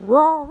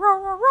Rah, rah,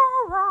 rah,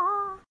 rah,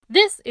 rah.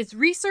 This is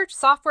Research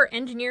Software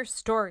Engineer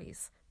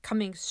Stories,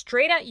 coming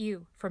straight at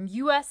you from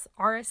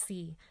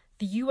USRSE,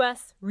 the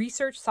U.S.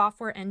 Research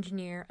Software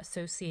Engineer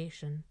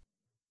Association.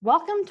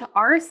 Welcome to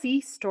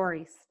RSE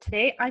Stories.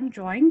 Today I'm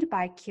joined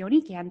by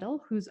Keoni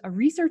Gandall, who's a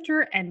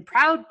researcher and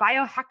proud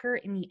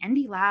biohacker in the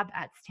Endy Lab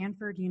at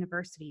Stanford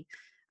University.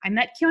 I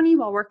met Keoni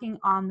while working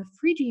on the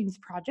Free Genes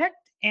project,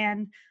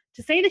 and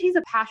to say that he's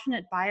a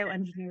passionate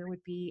bioengineer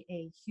would be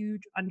a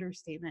huge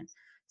understatement.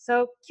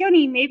 So,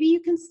 Keoni, maybe you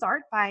can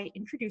start by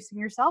introducing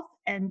yourself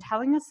and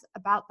telling us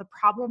about the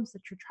problems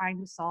that you're trying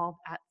to solve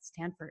at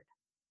Stanford.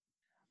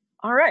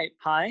 All right.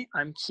 Hi,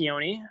 I'm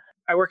Keoni.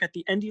 I work at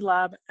the Endy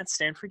Lab at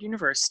Stanford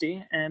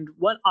University, and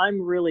what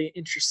I'm really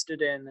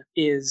interested in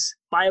is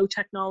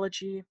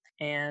biotechnology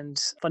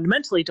and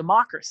fundamentally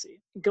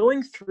democracy.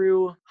 Going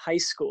through high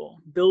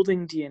school,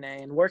 building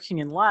DNA, and working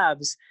in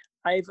labs,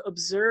 I've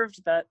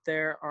observed that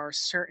there are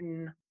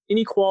certain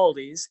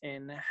inequalities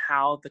in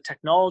how the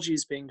technology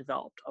is being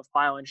developed of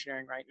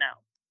bioengineering right now.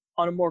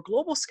 On a more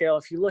global scale,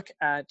 if you look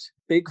at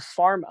big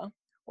pharma,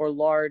 or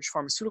large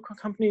pharmaceutical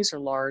companies or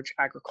large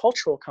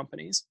agricultural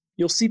companies,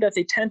 you'll see that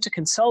they tend to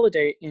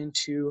consolidate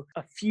into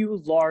a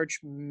few large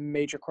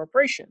major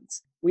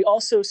corporations. We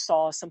also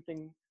saw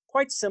something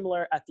quite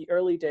similar at the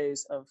early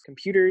days of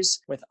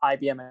computers with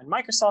IBM and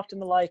Microsoft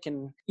and the like,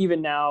 and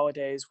even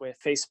nowadays with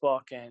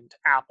Facebook and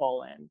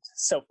Apple and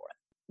so forth.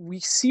 We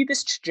see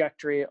this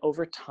trajectory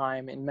over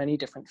time in many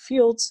different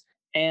fields,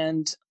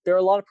 and there are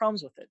a lot of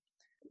problems with it.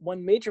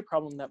 One major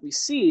problem that we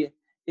see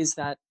is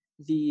that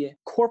the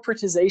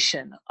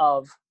corporatization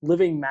of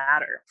living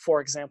matter, for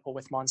example,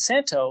 with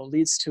Monsanto,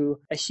 leads to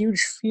a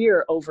huge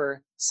fear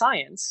over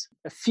science,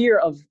 a fear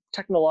of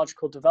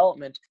technological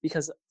development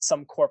because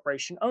some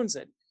corporation owns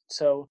it.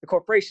 So the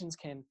corporations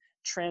can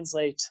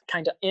translate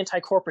kind of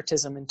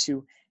anti-corporatism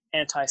into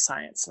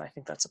anti-science, and I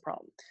think that's a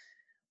problem.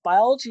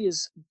 Biology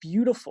is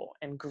beautiful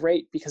and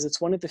great because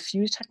it's one of the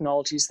few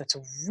technologies that's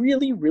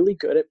really, really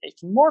good at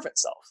making more of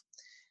itself.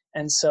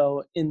 And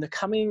so in the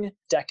coming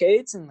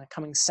decades, in the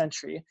coming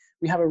century,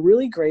 we have a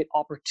really great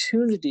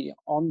opportunity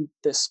on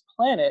this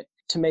planet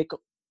to make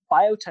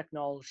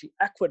biotechnology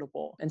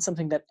equitable and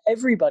something that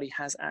everybody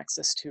has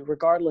access to,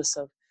 regardless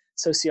of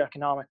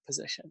socioeconomic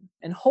position.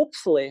 And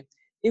hopefully,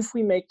 if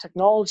we make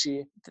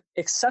technology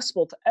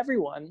accessible to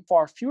everyone,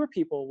 far fewer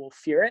people will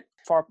fear it,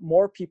 far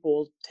more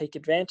people take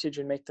advantage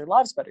and make their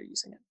lives better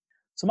using it.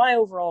 So my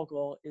overall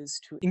goal is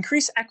to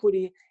increase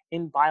equity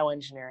in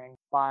bioengineering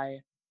by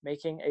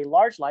making a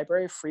large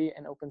library of free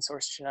and open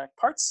source genetic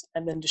parts,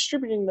 and then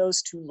distributing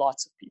those to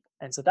lots of people.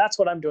 And so that's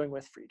what I'm doing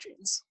with Free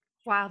Genes.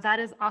 Wow, that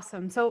is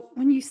awesome. So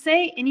when you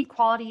say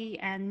inequality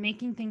and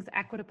making things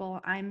equitable,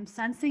 I'm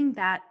sensing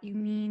that you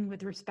mean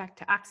with respect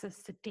to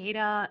access to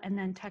data and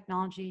then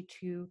technology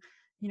to,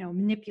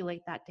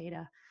 manipulate that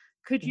data.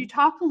 Could you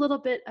talk a little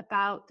bit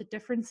about the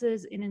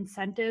differences in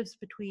incentives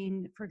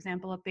between, for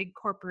example, a big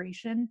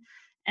corporation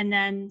and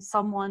then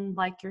someone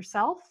like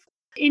yourself?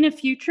 In a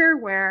future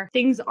where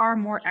things are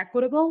more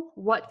equitable,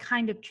 what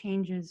kind of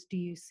changes do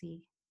you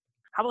see?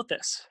 How about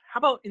this? How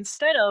about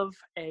instead of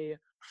a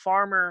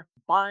farmer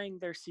buying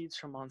their seeds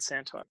from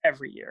Monsanto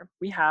every year,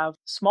 we have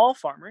small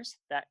farmers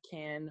that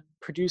can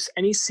produce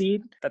any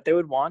seed that they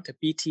would want, a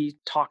Bt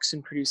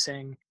toxin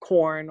producing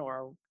corn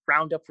or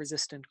Roundup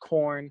resistant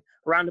corn,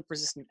 Roundup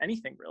resistant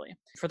anything really,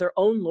 for their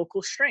own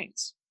local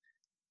strains.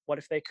 What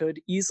if they could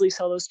easily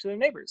sell those to their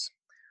neighbors?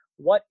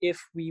 What if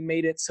we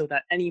made it so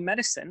that any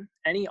medicine,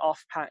 any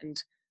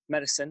off-patent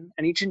medicine,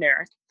 any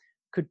generic,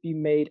 could be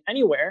made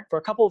anywhere for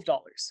a couple of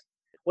dollars?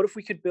 What if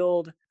we could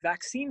build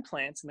vaccine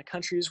plants in the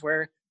countries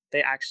where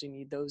they actually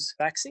need those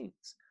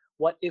vaccines?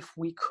 What if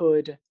we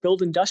could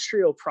build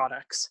industrial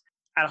products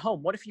at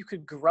home? What if you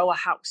could grow a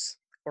house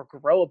or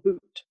grow a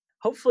boot?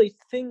 Hopefully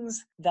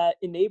things that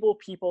enable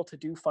people to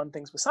do fun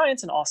things with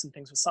science and awesome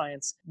things with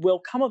science will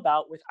come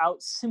about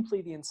without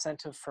simply the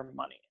incentive for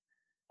money.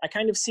 I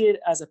kind of see it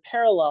as a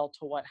parallel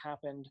to what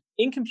happened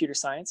in computer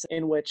science,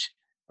 in which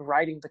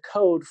writing the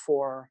code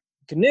for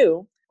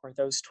GNU, or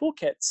those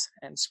toolkits,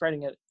 and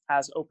spreading it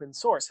as open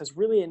source has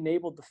really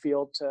enabled the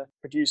field to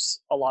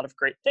produce a lot of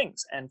great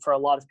things, and for a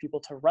lot of people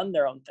to run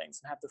their own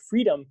things and have the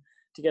freedom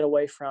to get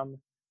away from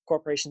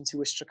corporations who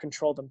wish to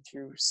control them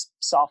through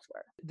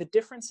software. The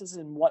differences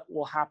in what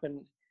will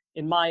happen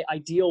in my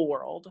ideal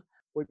world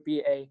would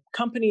be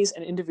companies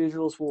and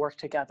individuals will work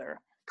together.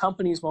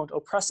 Companies won't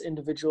oppress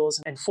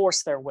individuals and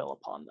force their will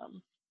upon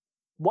them.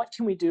 What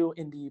can we do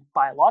in the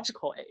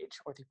biological age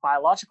or the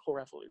biological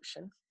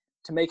revolution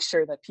to make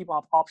sure that people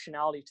have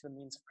optionality to the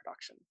means of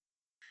production?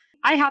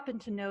 I happen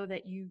to know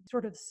that you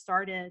sort of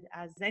started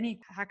as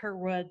any hacker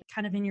would,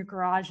 kind of in your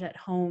garage at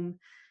home.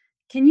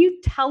 Can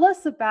you tell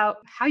us about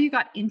how you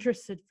got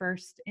interested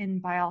first in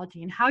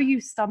biology and how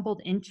you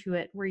stumbled into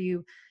it? Were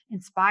you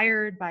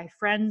inspired by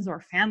friends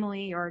or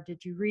family, or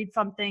did you read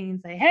something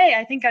and say, hey,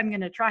 I think I'm going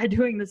to try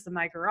doing this in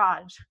my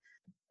garage?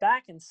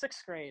 Back in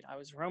 6th grade, I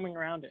was roaming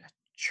around a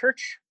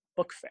church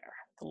book fair.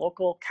 the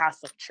local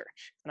Catholic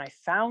church. And I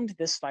found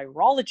this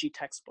virology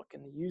textbook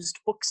in the used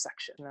books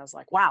section. And I was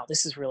like, wow,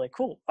 this is really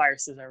cool.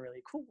 Viruses are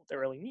really cool. They're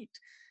really neat.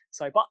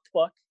 So I bought the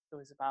book. It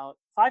was about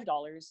 $5.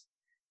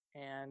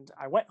 And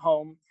I went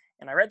home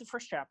and I read the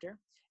first chapter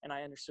and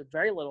I understood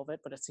very little of it,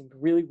 but it seemed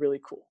really,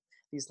 really cool.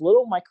 These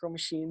little micro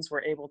machines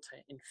were able to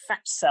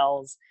infect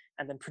cells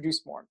and then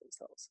produce more of those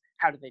cells.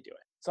 How did they do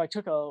it? So I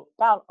took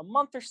about a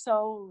month or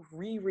so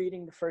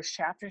rereading the first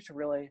chapter to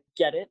really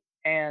get it.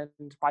 And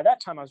by that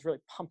time, I was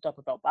really pumped up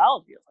about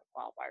biology. I was like,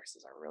 wow,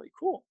 viruses are really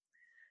cool.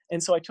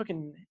 And so I took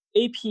an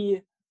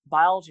AP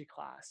biology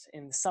class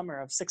in the summer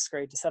of 6th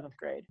grade to 7th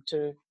grade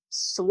to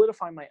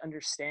solidify my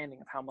understanding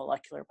of how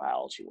molecular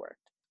biology worked.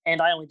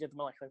 And I only did the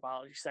molecular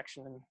biology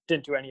section and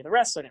didn't do any of the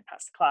rest, so I didn't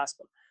pass the class.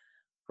 But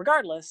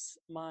regardless,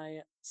 my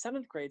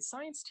 7th grade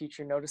science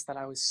teacher noticed that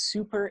I was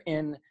super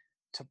into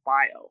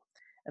bio.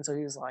 And so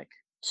he was like,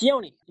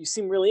 Keoni, you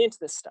seem really into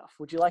this stuff.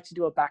 Would you like to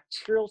do a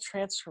bacterial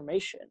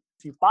transformation?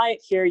 If you buy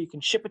it here, you can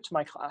ship it to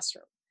my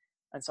classroom.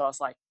 And so I was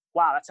like,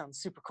 wow, that sounds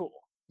super cool.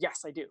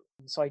 Yes, I do.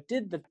 And so I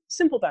did the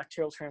simple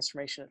bacterial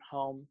transformation at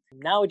home.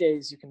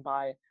 Nowadays, you can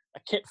buy a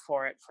kit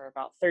for it for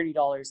about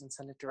 $30 and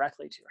send it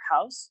directly to your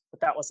house.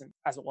 But that wasn't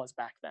as it was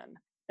back then.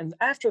 And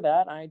after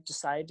that, I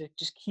decided to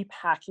just keep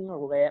hacking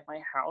away at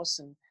my house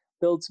and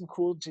build some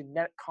cool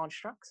genetic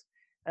constructs.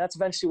 And that's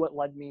eventually what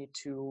led me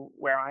to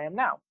where I am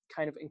now,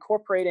 kind of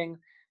incorporating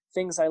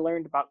things I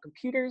learned about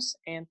computers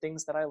and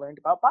things that I learned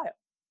about bio.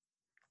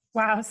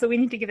 Wow. So we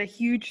need to give a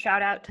huge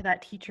shout out to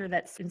that teacher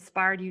that's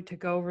inspired you to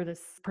go over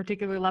this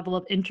particular level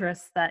of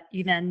interest that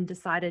you then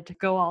decided to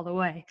go all the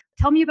way.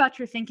 Tell me about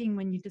your thinking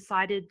when you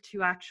decided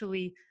to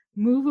actually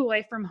move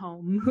away from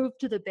home, move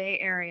to the Bay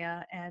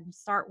Area, and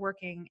start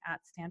working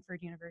at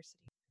Stanford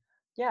University.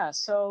 Yeah,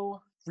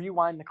 so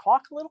rewind the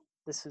clock a little.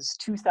 This is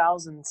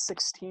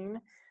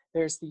 2016.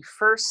 There's the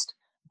first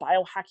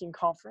biohacking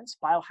conference,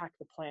 Biohack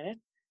the Planet,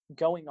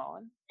 going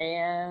on.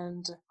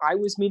 And I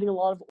was meeting a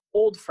lot of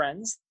old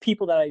friends,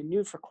 people that I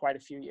knew for quite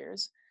a few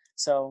years.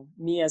 So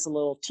me as a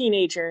little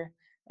teenager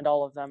and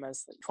all of them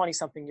as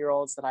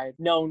 20-something-year-olds that I had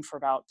known for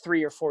about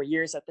 3 or 4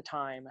 years at the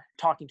time,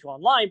 talking to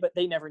online, but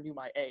they never knew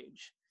my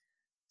age.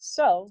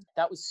 So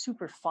that was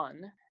super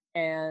fun.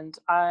 And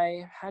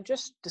I had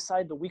just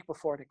decided the week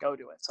before to go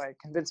to it. So I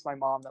convinced my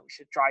mom that we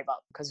should drive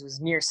up because it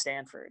was near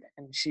Stanford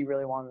and she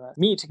really wanted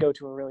me to go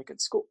to a really good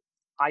school.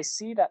 I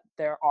see that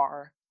there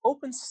are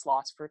open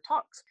slots for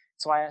talks.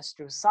 So I asked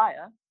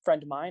Josiah, a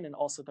friend of mine, and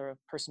also the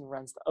person who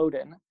runs the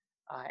Odin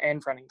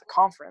and running the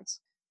conference,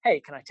 hey,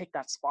 can I take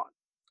that spot?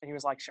 And he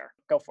was like, sure,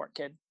 go for it,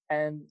 kid.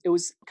 And it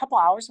was a couple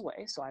hours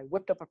away. So I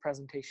whipped up a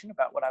presentation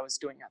about what I was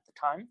doing at the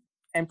time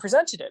and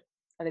presented it.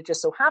 And it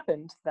just so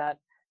happened that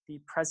the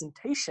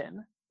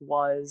presentation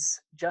was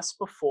just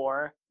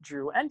before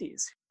Drew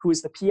Endy's, who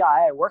is the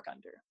PI I work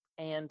under.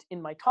 And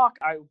in my talk,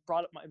 I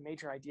brought up my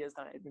major ideas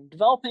that I had been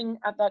developing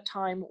at that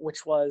time,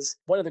 which was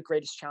one of the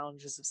greatest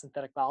challenges of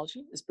synthetic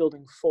biology is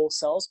building full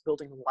cells,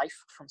 building life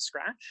from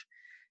scratch.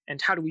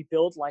 And how do we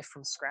build life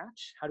from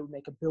scratch? How do we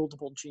make a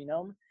buildable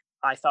genome?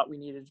 I thought we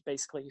needed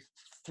basically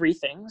 3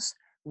 things.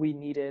 We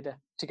needed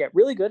to get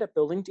really good at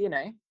building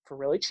DNA for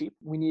really cheap.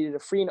 We needed a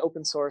free and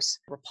open source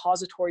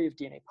repository of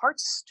DNA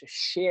parts to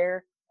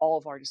share all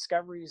of our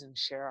discoveries and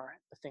share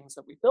the things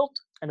that we built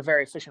in a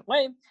very efficient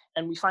way.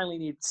 And we finally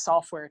need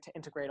software to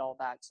integrate all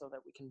that so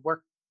that we can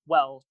work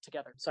well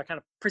together. So I kind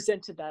of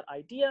presented that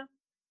idea,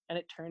 and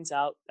it turns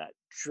out that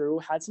Drew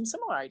had some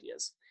similar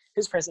ideas.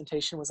 His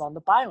presentation was on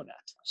the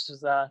BioNet, which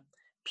is a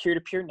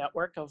peer-to-peer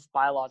network of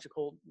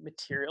biological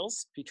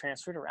materials to be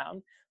transferred around,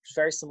 which is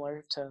very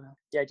similar to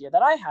the idea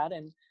that I had.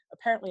 And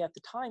apparently at the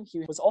time,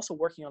 he was also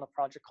working on a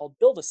project called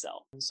Build a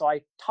Cell. And so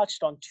I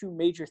touched on 2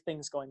 major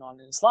things going on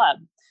in his lab.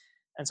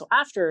 And so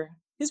after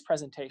his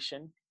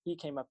presentation, he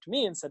came up to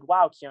me and said,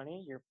 wow,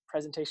 Keoni, your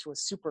presentation was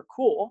super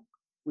cool.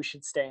 We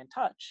should stay in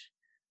touch.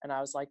 And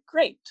I was like,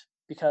 great,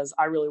 because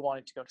I really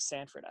wanted to go to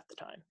Stanford at the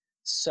time.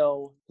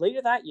 So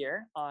later that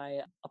year,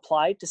 I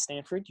applied to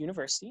Stanford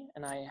University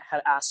and I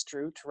had asked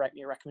Drew to write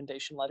me a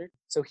recommendation letter.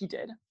 So he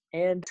did.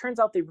 And it turns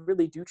out they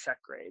really do check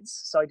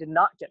grades. So I did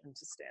not get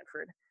into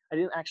Stanford. I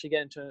didn't actually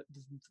get into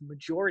the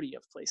majority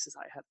of places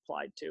I had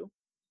applied to.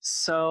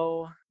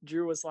 So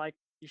Drew was like,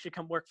 you should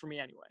come work for me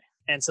anyway.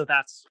 And so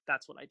that's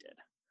what I did.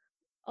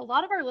 A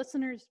lot of our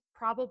listeners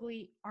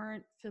probably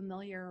aren't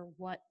familiar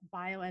what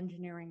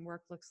bioengineering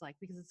work looks like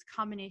because it's a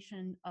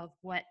combination of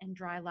wet and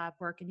dry lab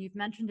work. And you've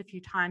mentioned a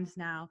few times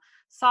now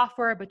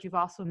software, but you've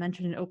also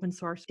mentioned an open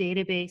source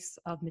database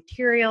of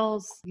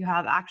materials. You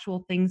have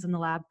actual things in the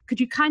lab. Could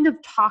you kind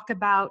of talk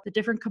about the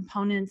different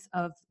components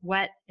of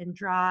wet and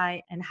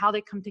dry and how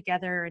they come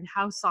together and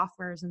how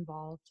software is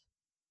involved?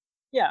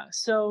 Yeah,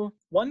 so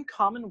one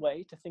common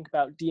way to think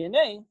about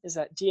DNA is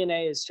that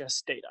DNA is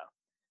just data,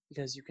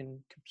 because you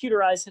can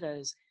computerize it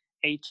as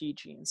A, T,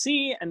 G, and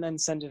C, and then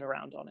send it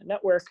around on a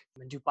network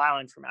and do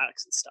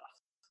bioinformatics and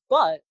stuff.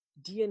 But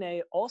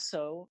DNA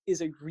also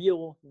is a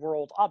real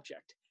world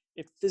object.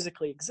 It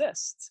physically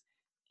exists.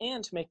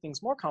 And to make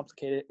things more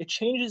complicated, it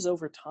changes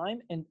over time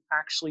and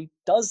actually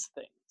does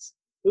things.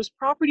 Those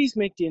properties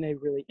make DNA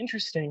really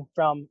interesting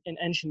from an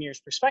engineer's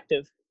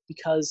perspective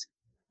because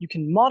you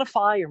can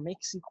modify or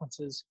make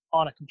sequences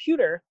on a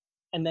computer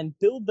and then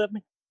build them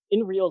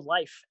in real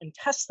life and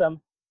test them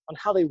on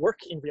how they work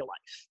in real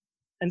life.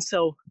 And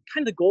so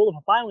kind of the goal of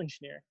a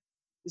bioengineer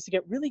is to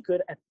get really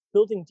good at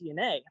building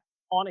DNA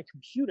on a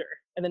computer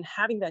and then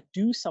having that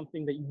do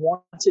something that you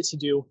want it to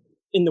do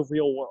in the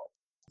real world.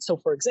 So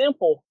for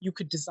example, you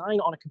could design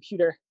on a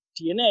computer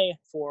DNA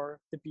for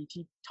the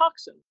Bt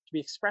toxin to be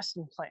expressed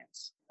in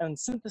plants and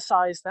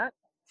synthesize that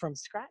from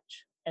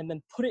scratch and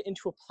then put it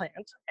into a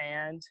plant,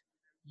 and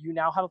you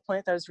now have a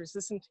plant that is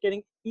resistant to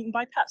getting eaten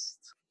by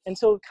pests. And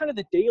so kind of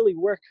the daily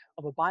work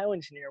of a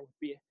bioengineer would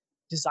be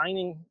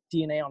designing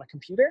DNA on a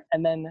computer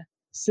and then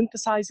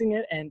synthesizing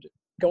it and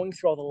going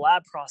through all the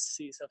lab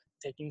processes of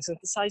taking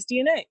synthesized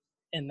DNA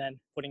and then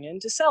putting it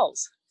into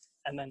cells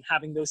and then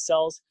having those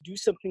cells do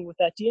something with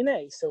that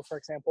DNA. So for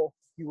example,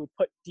 you would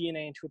put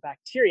DNA into a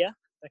bacteria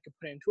that could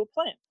put it into a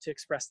plant to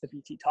express the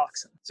Bt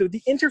toxin. So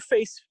the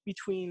interface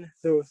between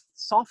the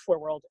software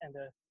world and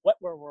the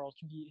wetware world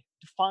can be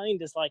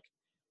defined as like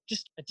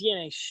just a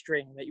DNA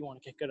string that you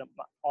want to get good at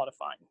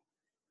modifying.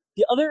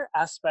 The other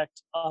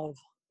aspect of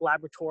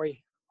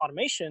laboratory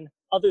automation,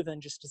 other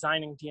than just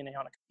designing DNA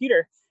on a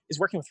computer, is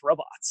working with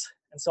robots.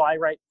 And so I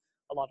write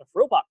a lot of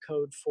robot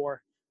code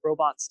for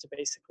robots to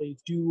basically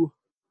do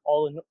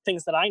all the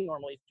things that I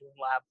normally do in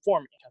lab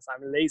for me because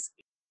I'm lazy.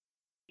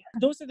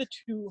 Those are the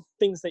two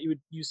things that you would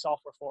use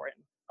software for in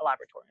a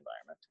laboratory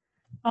environment.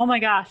 Oh my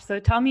gosh. So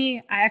tell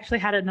me, I actually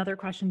had another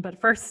question,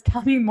 but first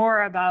tell me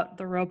more about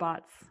the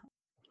robots.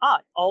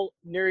 I'll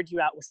nerd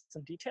you out with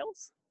some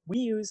details. We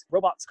use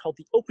robots called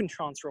the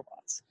OpenTrons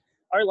robots.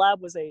 Our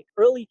lab was an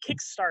early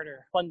Kickstarter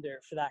funder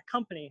for that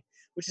company,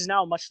 which is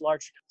now much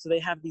larger. So they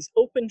have these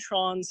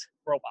OpenTrons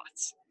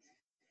robots.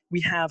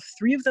 We have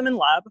 3 of them in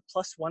lab,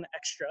 plus 1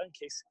 extra in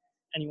case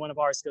any one of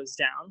ours goes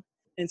down.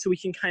 And so we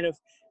can kind of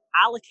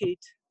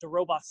allocate the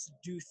robots to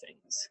do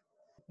things.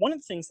 One of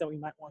the things that we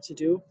might want to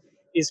do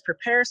is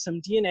prepare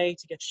some DNA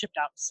to get shipped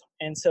out.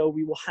 And so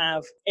we will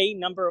have a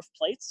number of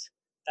plates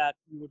that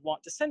we would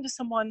want to send to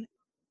someone.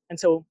 And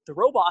so the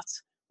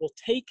robots will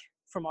take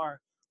from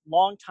our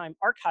long-time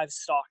archive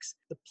stocks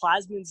the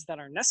plasmids that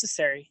are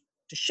necessary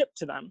to ship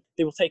to them.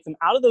 They will take them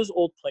out of those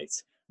old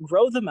plates,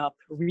 grow them up,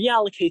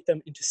 reallocate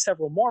them into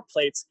several more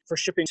plates for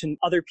shipping to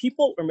other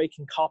people or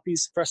making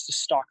copies for us to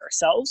stock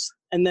ourselves.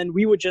 And then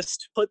we would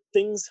just put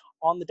things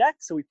on the deck.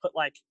 So we put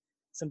like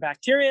some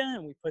bacteria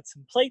and we put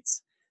some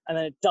plates, and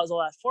then it does all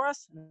that for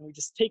us. And then we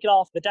just take it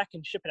off the deck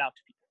and ship it out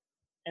to people.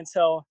 And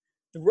so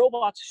the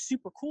robots are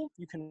super cool.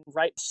 You can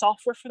write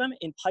software for them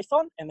in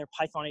Python, and their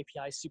Python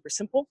API is super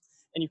simple.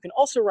 And you can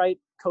also write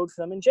code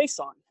for them in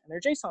JSON, and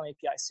their JSON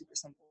API is super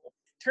simple.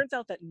 Turns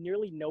out that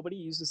nearly nobody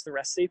uses the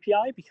REST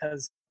API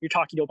because you're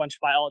talking to a bunch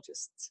of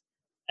biologists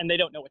and they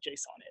don't know what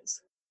JSON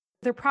is.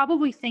 They're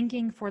probably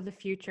thinking for the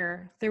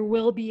future. There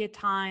will be a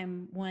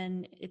time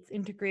when it's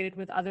integrated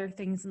with other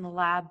things in the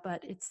lab,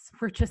 but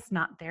we're just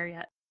not there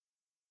yet.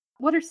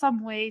 What are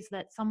some ways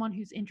that someone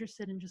who's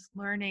interested in just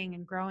learning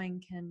and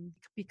growing can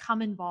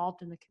become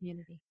involved in the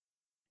community?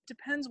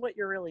 Depends what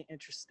you're really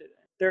interested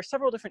in. There are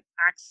several different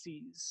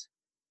axes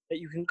that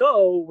you can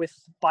go with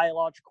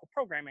biological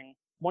programming.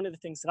 One of the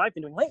things that I've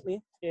been doing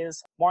lately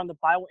is more on the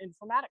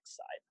bioinformatics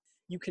side.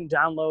 You can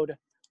download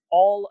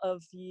all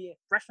of the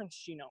reference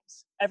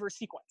genomes ever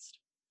sequenced.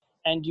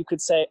 And you could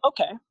say,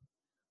 okay,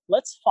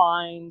 let's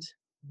find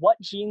what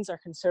genes are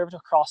conserved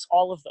across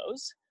all of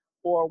those,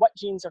 or what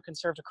genes are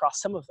conserved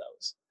across some of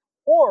those.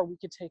 Or we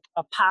could take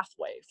a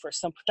pathway for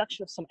some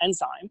production of some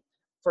enzyme.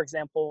 For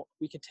example,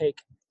 we could take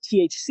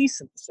THC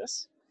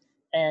synthesis,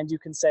 and you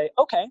can say,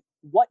 okay,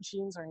 what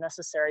genes are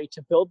necessary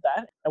to build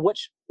that, and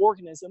which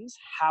organisms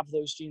have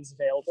those genes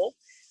available.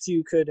 So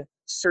you could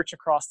search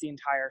across the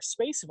entire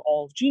space of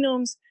all of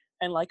genomes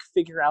and like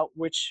figure out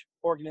which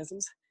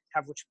organisms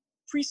have which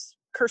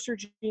precursor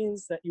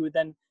genes that you would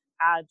then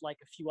add like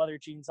a few other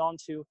genes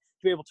onto to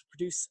be able to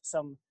produce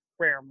some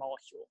rare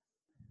molecule.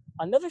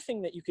 Another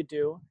thing that you could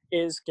do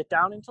is get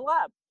down into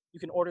lab. You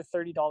can order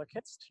 $30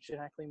 kits to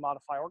genetically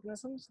modify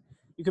organisms.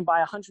 You can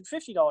buy a $150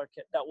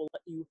 kit that will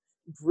let you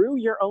brew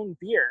your own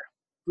beer,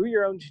 brew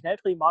your own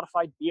genetically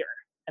modified beer.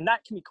 And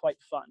that can be quite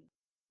fun.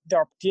 There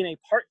are DNA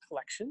part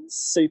collections.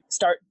 So you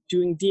start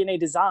doing DNA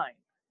design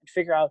and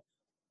figure out,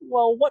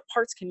 well, what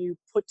parts can you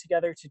put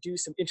together to do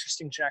some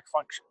interesting genetic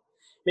function?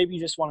 Maybe you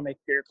just want to make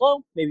beer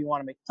glow. Maybe you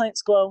want to make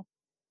plants glow.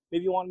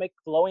 Maybe you want to make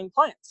glowing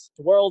plants.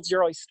 The world's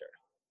your oyster.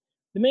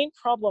 The main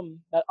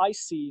problem that I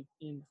see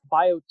in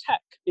biotech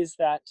is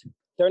that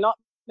there are not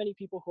many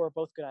people who are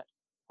both good at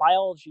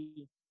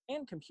biology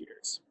and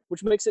computers,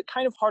 which makes it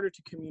kind of harder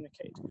to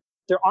communicate.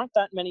 There aren't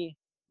that many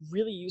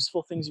really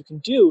useful things you can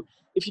do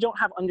if you don't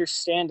have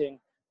understanding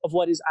of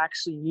what is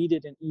actually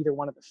needed in either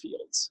one of the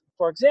fields.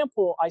 For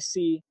example, I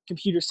see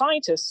computer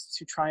scientists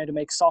who try to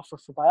make software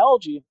for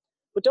biology,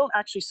 but don't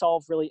actually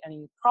solve really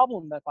any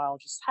problem that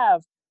biologists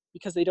have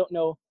because they don't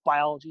know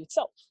biology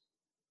itself.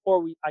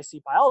 Or I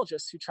see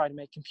biologists who try to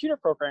make computer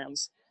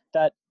programs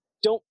that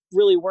don't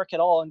really work at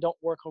all and don't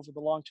work over the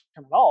long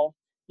term at all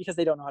because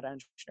they don't know how to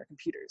engineer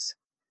computers.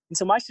 And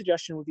so my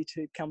suggestion would be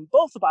to become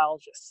both a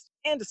biologist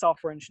and a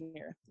software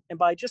engineer. And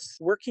by just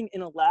working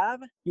in a lab,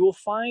 you will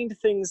find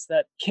things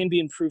that can be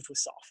improved with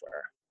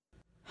software.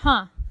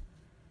 Huh.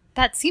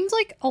 That seems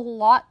like a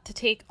lot to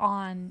take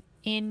on.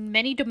 In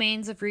many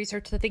domains of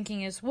research, the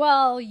thinking is,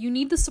 well, you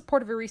need the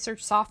support of a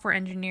research software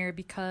engineer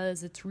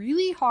because it's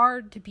really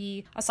hard to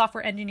be a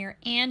software engineer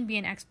and be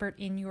an expert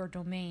in your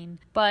domain.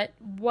 But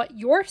what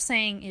you're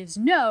saying is,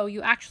 no,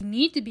 you actually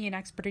need to be an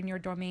expert in your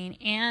domain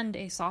and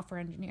a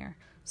software engineer.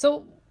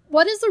 So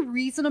what is a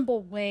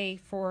reasonable way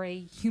for a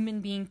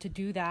human being to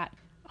do that,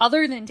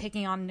 other than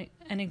taking on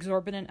an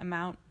exorbitant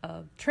amount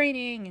of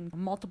training and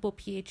multiple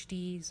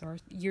PhDs or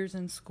years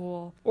in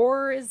school?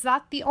 Or is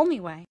that the only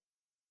way?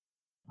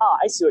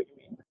 I see what you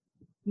mean.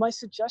 My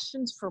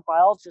suggestions for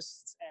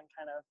biologists and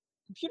kind of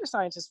computer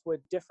scientists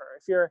would differ.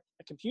 If you're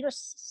a computer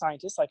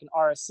scientist, like an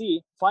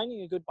RSC,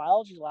 finding a good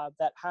biology lab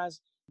that has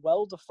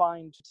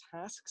well-defined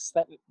tasks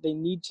that they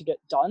need to get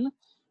done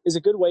is a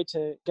good way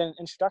to get an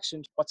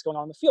introduction to what's going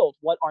on in the field,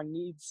 what are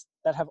needs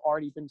that have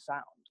already been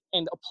found,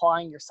 and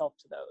applying yourself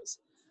to those.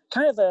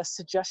 Kind of the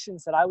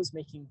suggestions that I was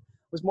making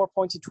was more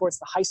pointed towards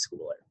the high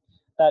schooler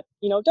that,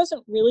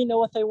 doesn't really know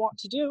what they want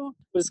to do,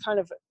 but is kind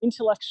of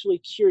intellectually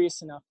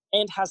curious enough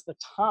and has the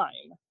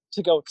time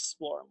to go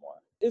explore more.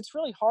 It's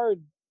really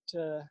hard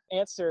to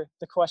answer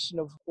the question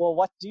of, well,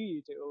 what do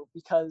you do?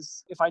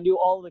 Because if I knew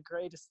all the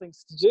greatest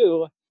things to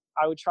do,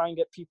 I would try and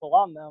get people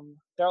on them.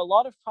 There are a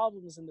lot of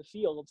problems in the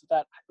field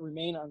that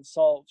remain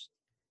unsolved.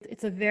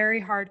 It's a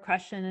very hard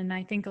question, and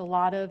I think a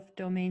lot of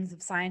domains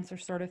of science are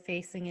sort of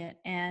facing it.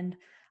 And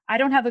I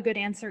don't have a good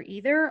answer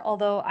either,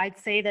 although I'd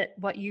say that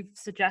what you've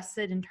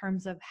suggested in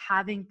terms of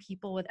having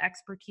people with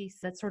expertise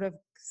that sort of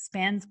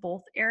spans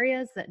both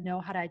areas that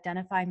know how to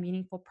identify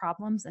meaningful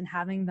problems and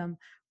having them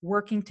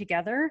working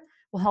together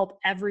will help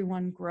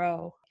everyone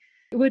grow.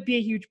 It would be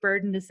a huge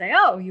burden to say,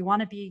 oh, you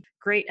want to be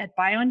great at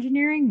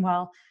bioengineering?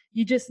 Well,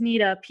 you just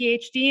need a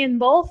PhD in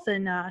both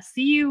and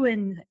see you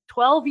in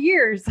 12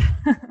 years.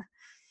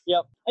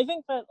 Yep. I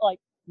think that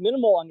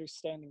minimal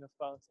understanding of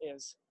both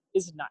is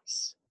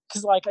nice.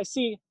 Because I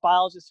see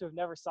biologists who have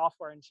never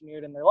software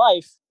engineered in their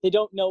life, they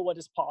don't know what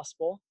is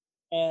possible.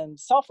 And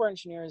software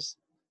engineers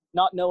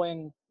not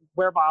knowing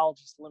where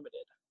biology is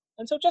limited.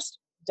 And so just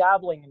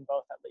dabbling in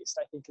both, at least,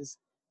 I think is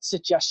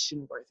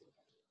suggestion worthy.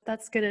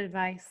 That's good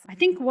advice. I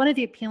think one of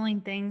the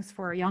appealing things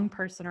for a young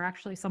person, or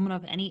actually someone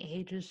of any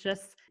age, is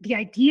just the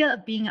idea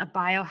of being a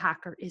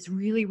biohacker is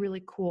really,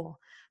 really cool.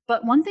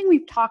 But one thing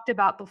we've talked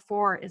about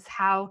before is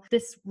how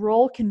this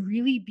role can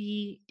really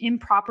be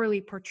improperly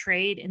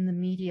portrayed in the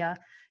media.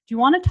 Do you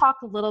want to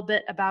talk a little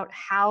bit about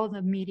how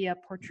the media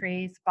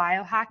portrays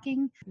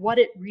biohacking, what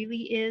it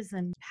really is,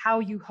 and how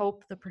you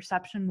hope the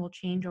perception will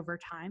change over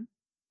time?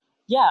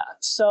 Yeah,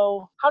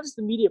 so how does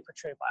the media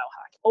portray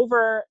biohacking?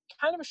 Over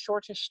kind of a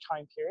shortish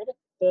time period,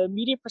 the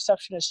media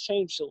perception has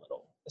changed a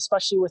little,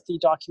 especially with the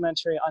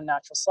documentary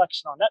Unnatural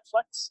Selection on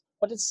Netflix.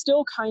 But it's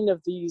still kind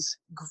of these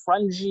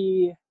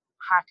grungy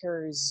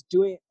hackers,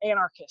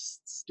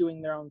 anarchists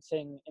doing their own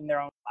thing in their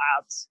own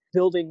labs,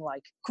 building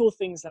cool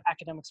things that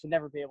academics would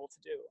never be able to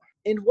do.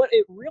 And what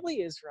it really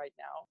is right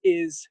now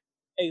is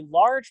a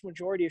large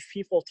majority of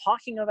people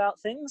talking about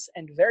things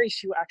and very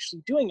few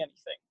actually doing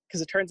anything.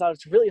 Because it turns out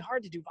it's really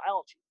hard to do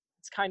biology.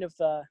 It's kind of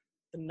the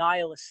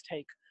nihilist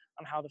take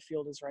on how the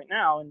field is right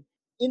now. And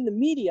in the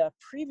media,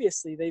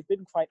 previously, they've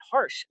been quite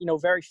harsh,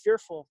 very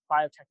fearful of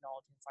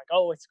biotechnology. It's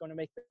oh, it's going to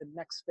make the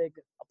next big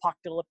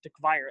apocalyptic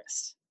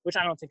virus, which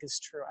I don't think is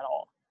true at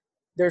all.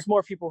 There's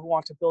more people who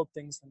want to build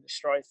things than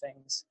destroy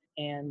things.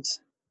 And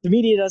the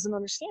media doesn't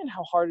understand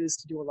how hard it is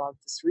to do a lot of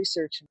this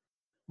research. And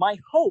my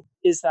hope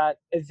is that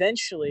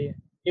eventually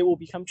it will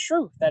become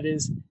true. That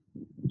is,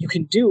 you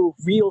can do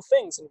real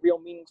things and real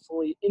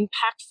meaningfully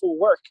impactful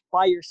work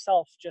by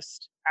yourself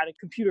just at a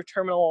computer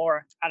terminal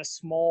or at a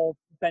small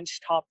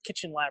benchtop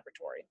kitchen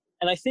laboratory.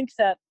 And I think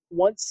that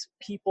once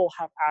people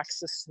have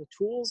access to the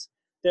tools,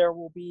 there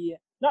will be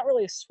not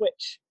really a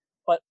switch,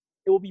 but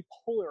it will be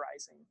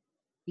polarizing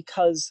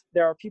because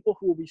there are people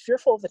who will be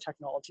fearful of the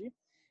technology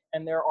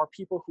and there are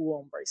people who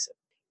will embrace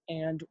it.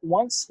 And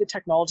once the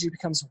technology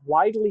becomes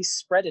widely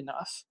spread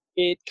enough,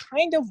 it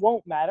kind of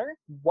won't matter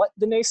what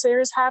the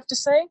naysayers have to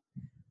say,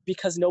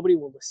 because nobody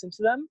will listen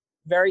to them.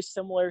 Very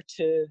similar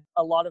to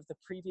a lot of the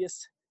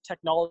previous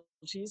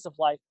technologies of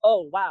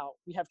oh, wow,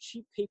 we have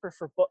cheap paper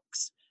for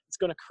books. It's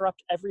going to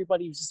corrupt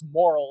everybody's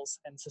morals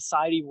and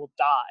society will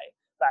die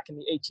back in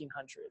the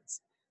 1800s.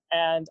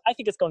 And I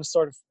think it's going to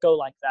sort of go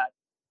like that.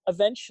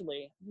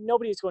 Eventually,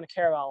 nobody's going to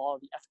care about all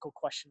the ethical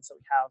questions that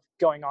we have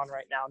going on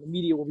right now. And the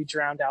media will be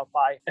drowned out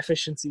by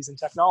efficiencies in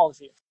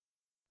technology.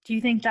 Do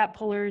you think that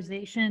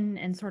polarization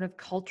and sort of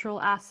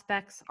cultural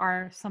aspects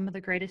are some of the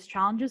greatest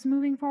challenges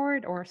moving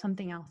forward, or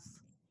something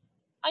else?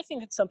 I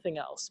think it's something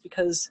else,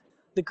 because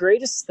the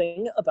greatest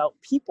thing about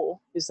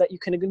people is that you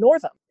can ignore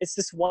them. It's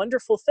this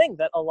wonderful thing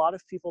that a lot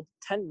of people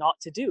tend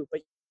not to do, but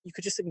you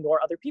could just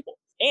ignore other people.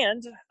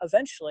 And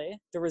eventually,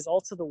 the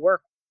results of the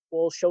work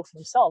will show for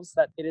themselves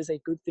that it is a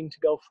good thing to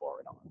go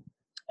forward on.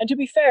 And to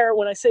be fair,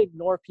 when I say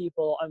ignore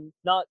people, I'm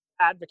not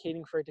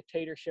advocating for a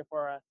dictatorship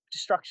or a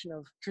destruction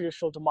of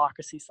traditional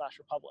democracy /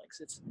 republics.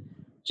 It's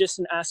just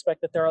an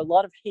aspect that there are a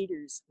lot of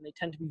haters and they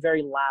tend to be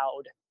very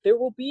loud. There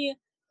will be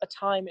a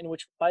time in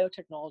which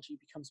biotechnology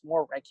becomes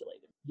more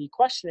regulated. The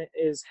question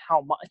is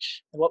how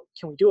much and what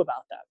can we do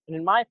about that? And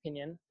in my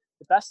opinion,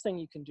 the best thing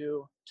you can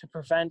do to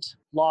prevent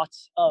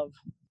lots of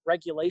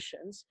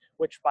regulations,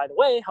 which by the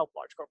way help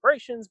large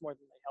corporations more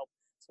than they help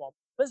small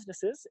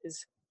businesses,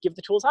 is give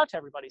the tools out to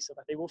everybody so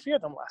that they will fear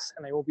them less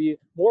and they will be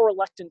more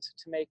reluctant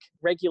to make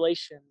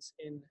regulations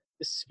in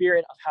the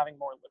spirit of having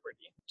more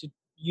liberty to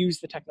use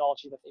the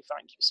technology that they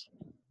find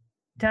useful.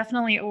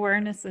 Definitely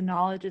awareness and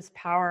knowledge is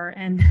power.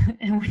 And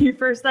when you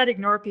first said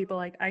ignore people,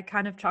 like I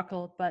kind of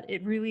chuckled, but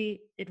it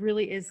really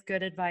is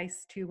good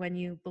advice to when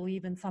you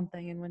believe in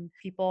something and when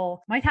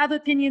people might have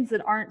opinions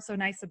that aren't so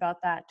nice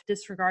about that, to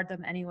disregard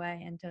them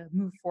anyway and to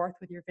move forth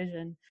with your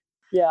vision.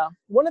 Yeah,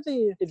 one of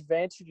the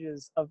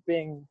advantages of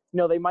being,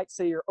 they might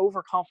say you're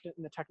overconfident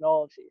in the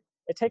technology.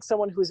 It takes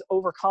someone who is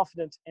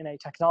overconfident in a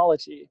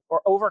technology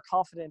or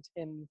overconfident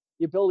in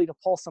the ability to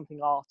pull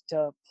something off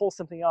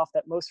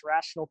that most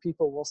rational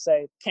people will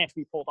say can't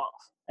be pulled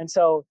off. And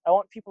so I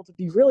want people to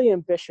be really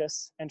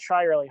ambitious and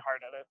try really hard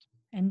at it.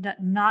 And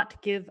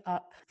not give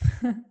up.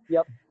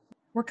 Yep.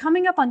 We're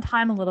coming up on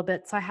time a little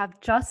bit, so I have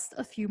just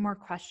a few more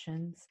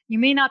questions. You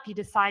may not be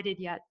decided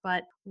yet,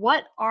 but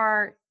what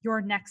are your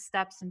next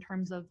steps in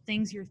terms of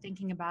things you're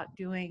thinking about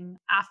doing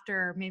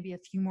after maybe a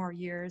few more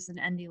years in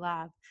Endy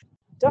Lab?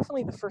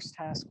 Definitely the first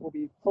task will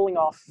be pulling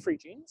off free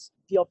genes.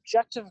 The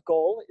objective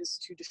goal is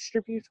to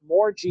distribute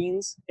more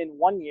genes in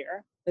 1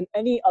 year than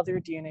any other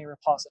DNA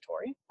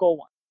repository. Goal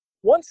 1.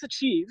 Once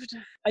achieved,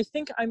 I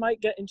think I might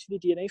get into the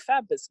DNA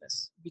fab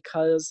business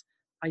because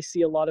I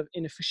see a lot of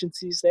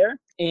inefficiencies there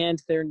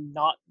and they're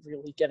not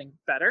really getting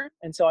better.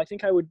 And so I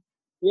think I would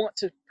want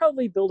to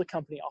probably build a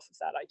company off of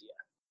that idea.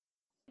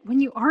 When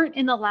you aren't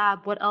in the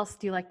lab, what else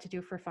do you like to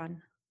do for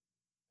fun?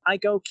 I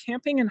go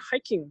camping and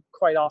hiking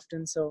quite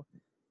often. So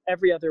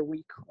every other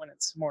week when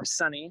it's more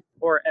sunny,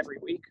 or every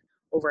week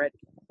over at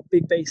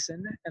Big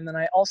Basin. And then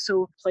I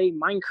also play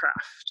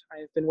Minecraft.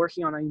 I've been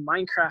working on a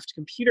Minecraft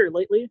computer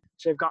lately,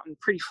 which I've gotten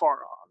pretty far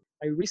on.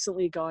 I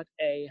recently got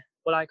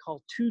what I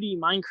call 2D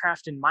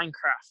Minecraft in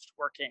Minecraft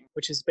working,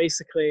 which is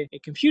basically a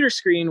computer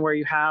screen where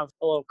you have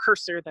a little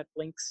cursor that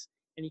blinks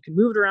and you can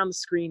move it around the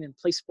screen and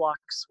place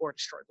blocks or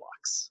destroy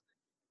blocks.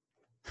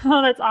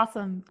 Oh, that's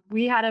awesome.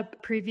 We had a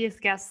previous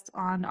guest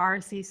on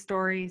RSC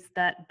Stories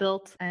that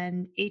built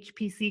an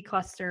HPC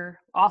cluster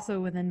also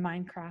within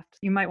Minecraft.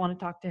 You might want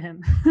to talk to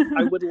him.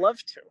 I would love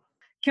to.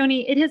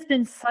 Keoni, it has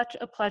been such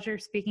a pleasure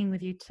speaking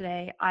with you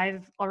today.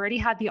 I've already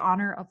had the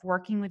honor of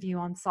working with you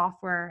on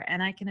software,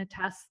 and I can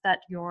attest that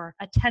your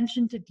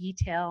attention to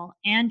detail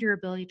and your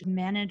ability to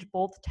manage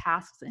both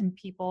tasks and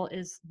people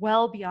is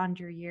well beyond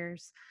your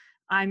years.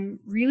 I'm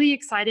really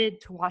excited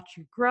to watch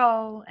you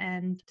grow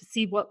and to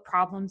see what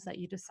problems that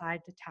you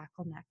decide to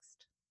tackle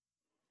next.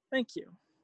 Thank you.